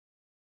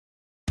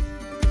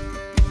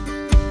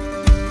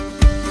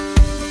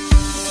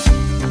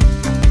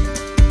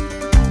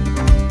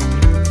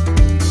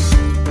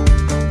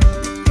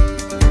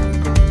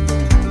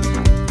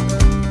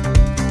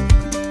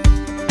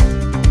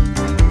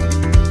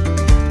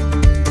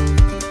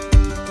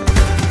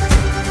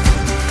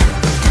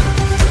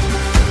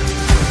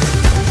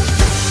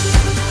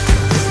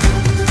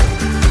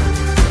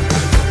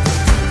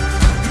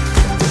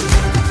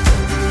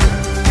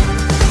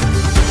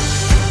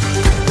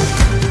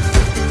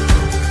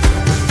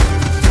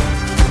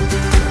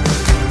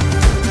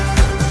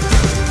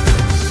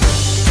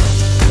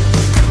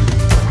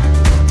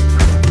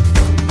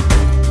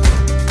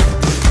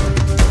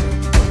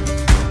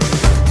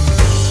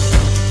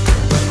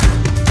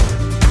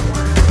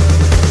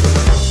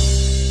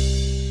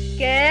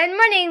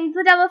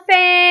Blue Devil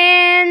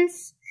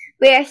fans!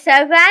 We are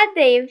so glad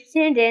that you've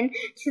tuned in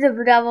to the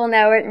Blue Devil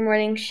Network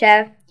Morning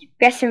Show.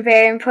 We have some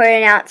very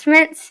important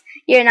announcements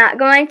you're not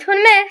going to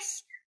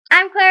miss.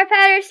 I'm Clara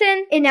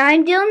Patterson. And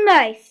I'm Dylan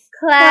Rice.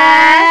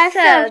 Class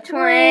of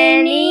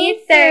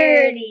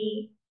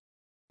 2030.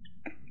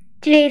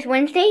 Today is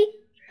Wednesday,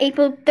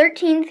 April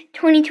 13th,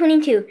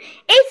 2022.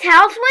 It's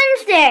House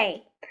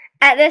Wednesday!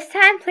 At this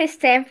time, please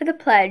stand for the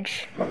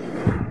pledge.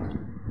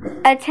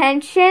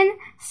 Attention,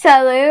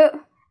 salute,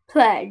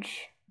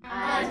 pledge.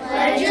 I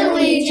pledge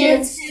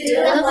allegiance to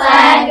the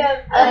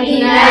flag of the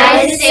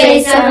United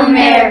States of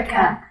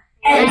America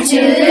and to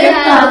the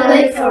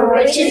republic for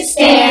which it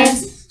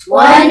stands,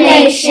 one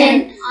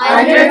nation,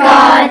 under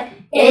God,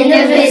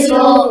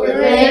 indivisible, with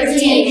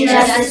liberty and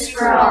justice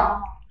for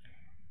all.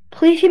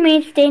 Please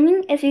remain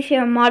standing as we say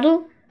our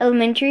model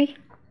elementary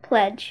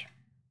pledge.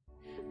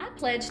 I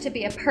pledge to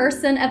be a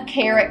person of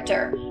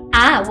character.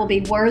 I will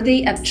be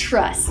worthy of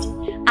trust.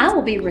 I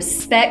will be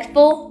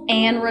respectful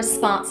and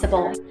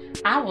responsible.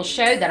 I will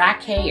show that I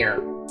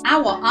care. I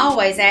will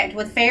always act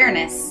with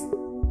fairness.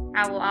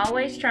 I will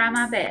always try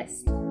my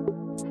best.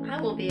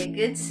 I will be a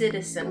good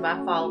citizen by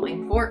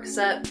following forks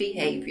up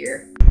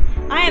behavior.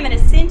 I am an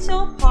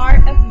essential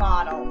part of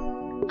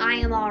model. I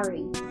am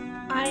Ari.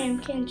 I am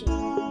Kenji.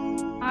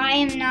 I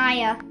am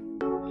Naya.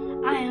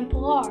 I am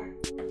Pilar.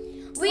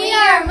 We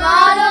are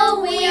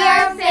model, we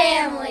are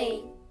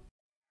family.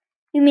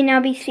 You may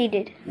now be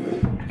seated.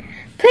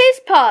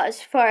 Please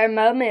pause for a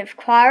moment of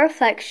quiet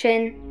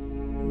reflection.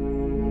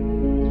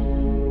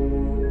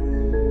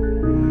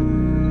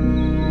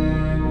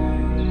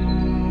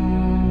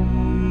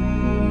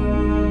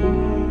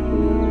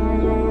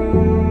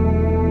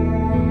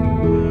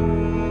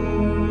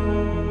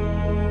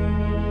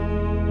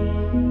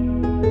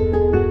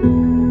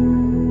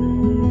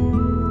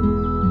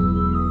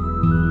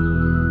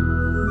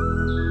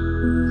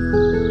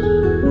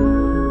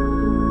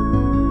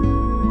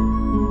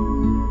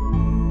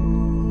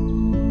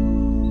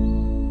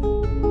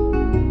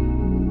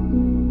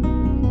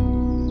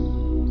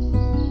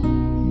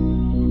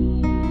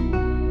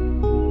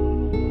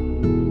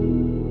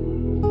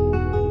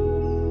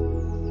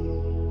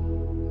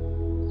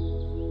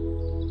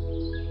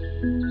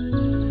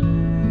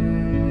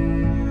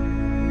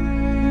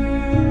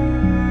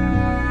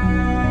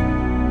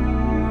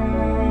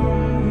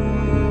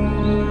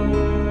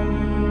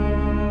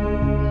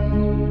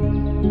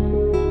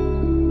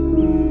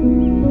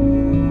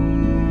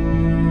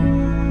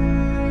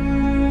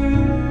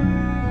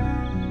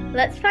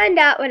 Let's find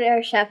out what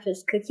our chef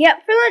is cooking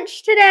up for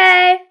lunch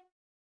today.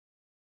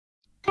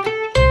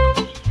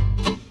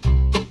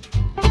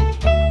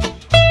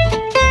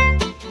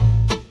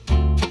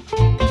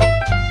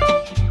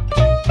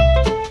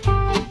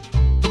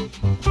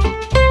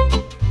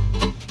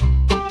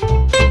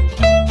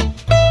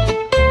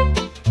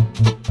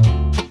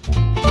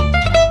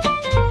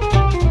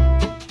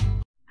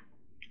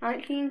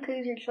 Lunch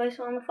includes your choice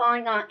on the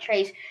following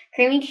entrees: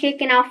 creamy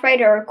chicken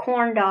Alfredo or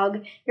corn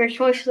dog. Your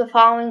choice of the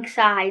following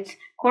sides: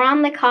 corn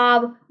on the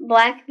cob,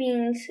 black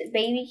beans,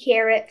 baby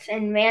carrots,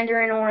 and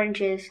mandarin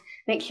oranges.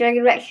 Make sure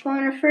you get vegetable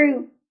and a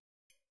fruit.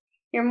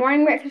 Your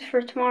morning breakfast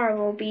for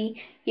tomorrow will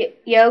be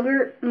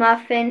yogurt,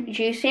 muffin,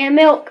 juice, and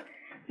milk.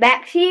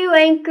 Back to you,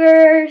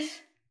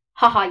 anchors.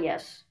 Haha,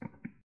 yes.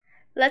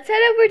 Let's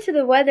head over to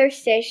the weather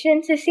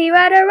station to see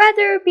what our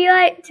weather will be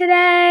like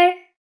today.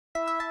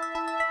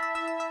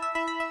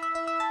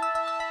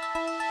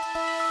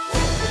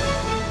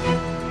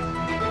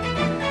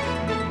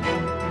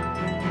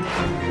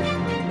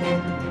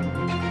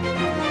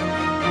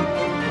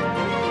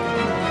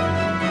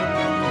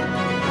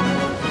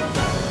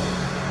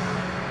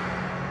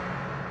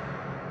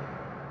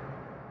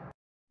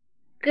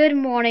 Good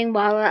morning,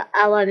 Walla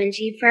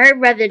Elementary. For our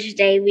weather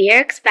today, we are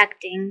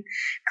expecting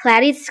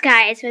cloudy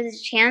skies with a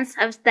chance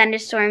of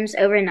thunderstorms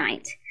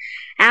overnight.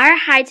 Our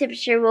high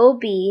temperature will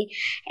be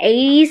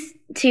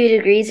 82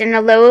 degrees and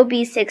the low will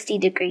be 60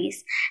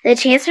 degrees. The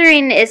chance of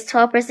rain is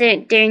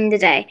 12% during the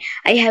day.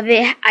 I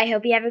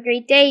hope you have a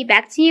great day.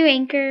 Back to you,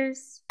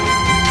 anchors.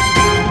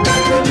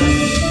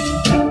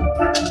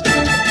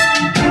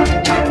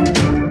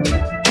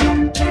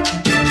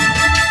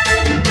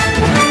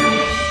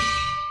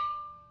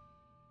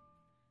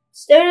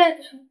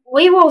 Students,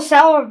 we will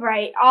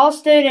celebrate all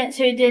students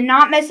who did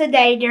not miss a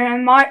day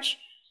during March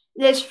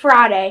this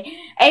Friday,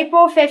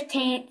 April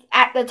 15th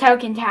at the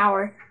Token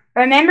Tower.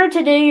 Remember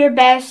to do your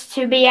best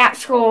to be at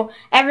school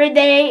every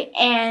day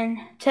and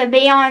to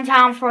be on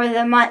time for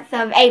the month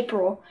of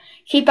April.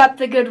 Keep up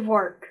the good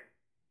work.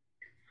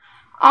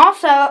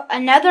 Also,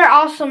 another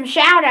awesome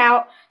shout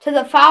out to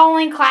the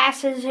following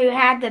classes who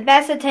had the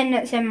best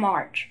attendance in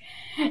March.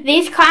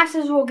 These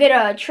classes will get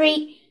a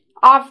treat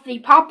off the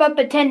pop-up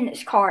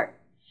attendance card.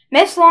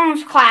 Miss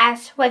Long's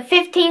class with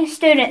 15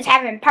 students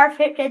having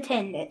perfect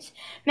attendance.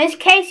 Miss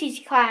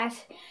Casey's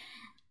class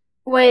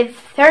with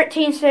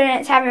 13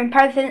 students having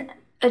perfect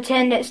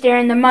attendance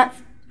during the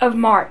month of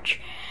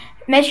March.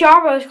 Miss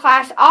Yarbrough's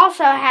class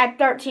also had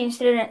 13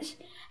 students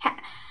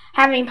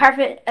having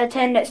perfect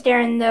attendance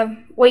during the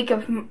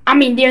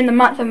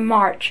month of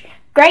March.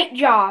 Great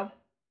job.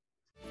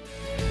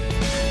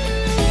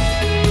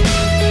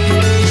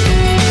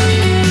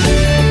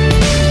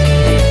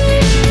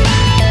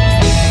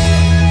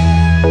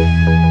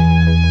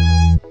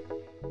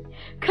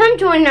 Come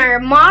join our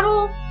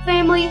model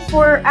family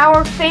for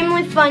our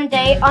Family Fun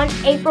Day on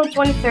April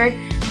 23rd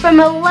from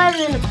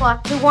 11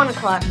 o'clock to 1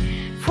 o'clock.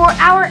 For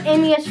our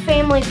MES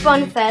Family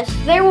Fun Fest,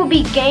 there will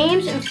be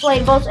games,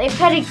 inflatables, a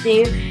petting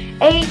zoo,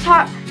 a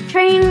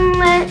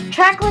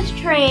trackless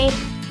train,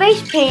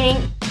 face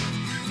painting,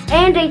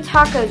 and a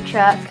taco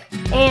truck,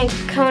 and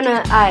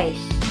Kona Ice.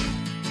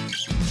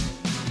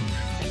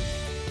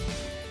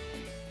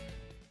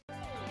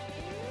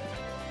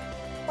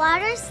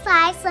 Water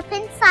Slide Slip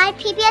and Slide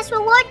PBS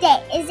Reward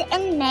Day is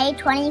in May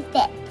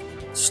 25th.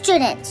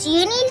 Students,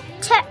 you need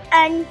to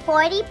earn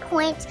 40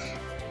 points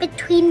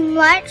between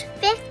March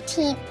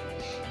 15th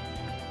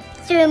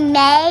through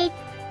May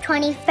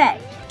 21st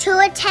to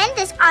attend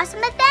this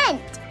awesome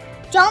event.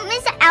 Don't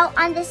miss out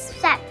on this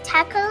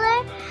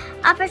spectacular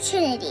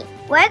opportunity.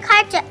 Work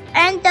hard to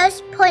earn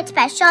those points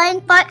by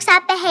showing Forks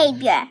Up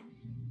behavior.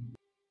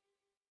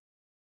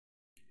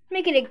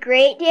 Make it a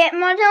great day at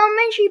Mont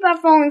Elementary by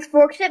following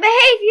Forks Up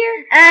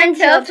behavior.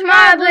 Until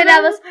tomorrow, Blue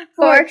Devils,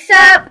 Forks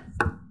Up!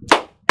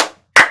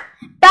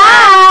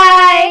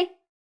 Bye!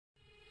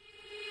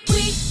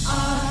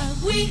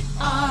 We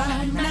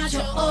are not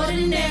your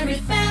ordinary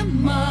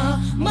family,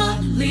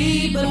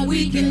 but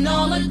we can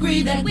all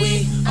agree that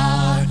we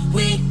are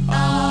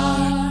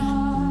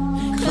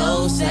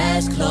close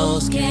as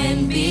close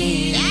can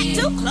be. Not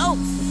too close.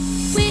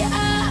 We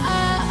are.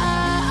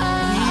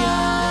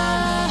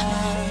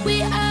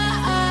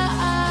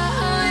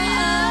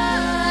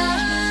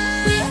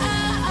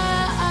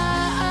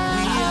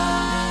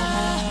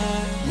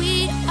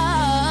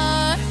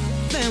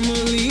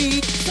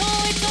 Family. So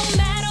it don't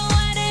matter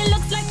what it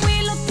looks like,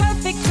 we look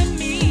perfect to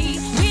me.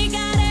 We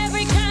got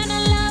every kind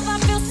of love, I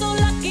feel so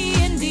lucky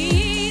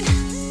indeed.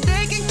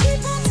 They can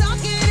keep on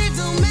talking, it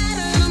don't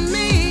matter to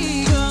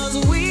me. 'Cause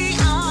we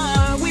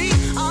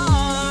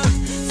are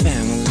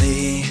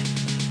family.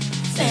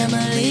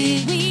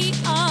 Family. We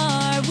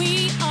are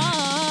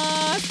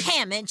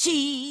Ham and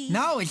cheese.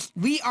 No,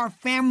 we are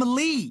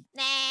family.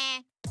 Nah.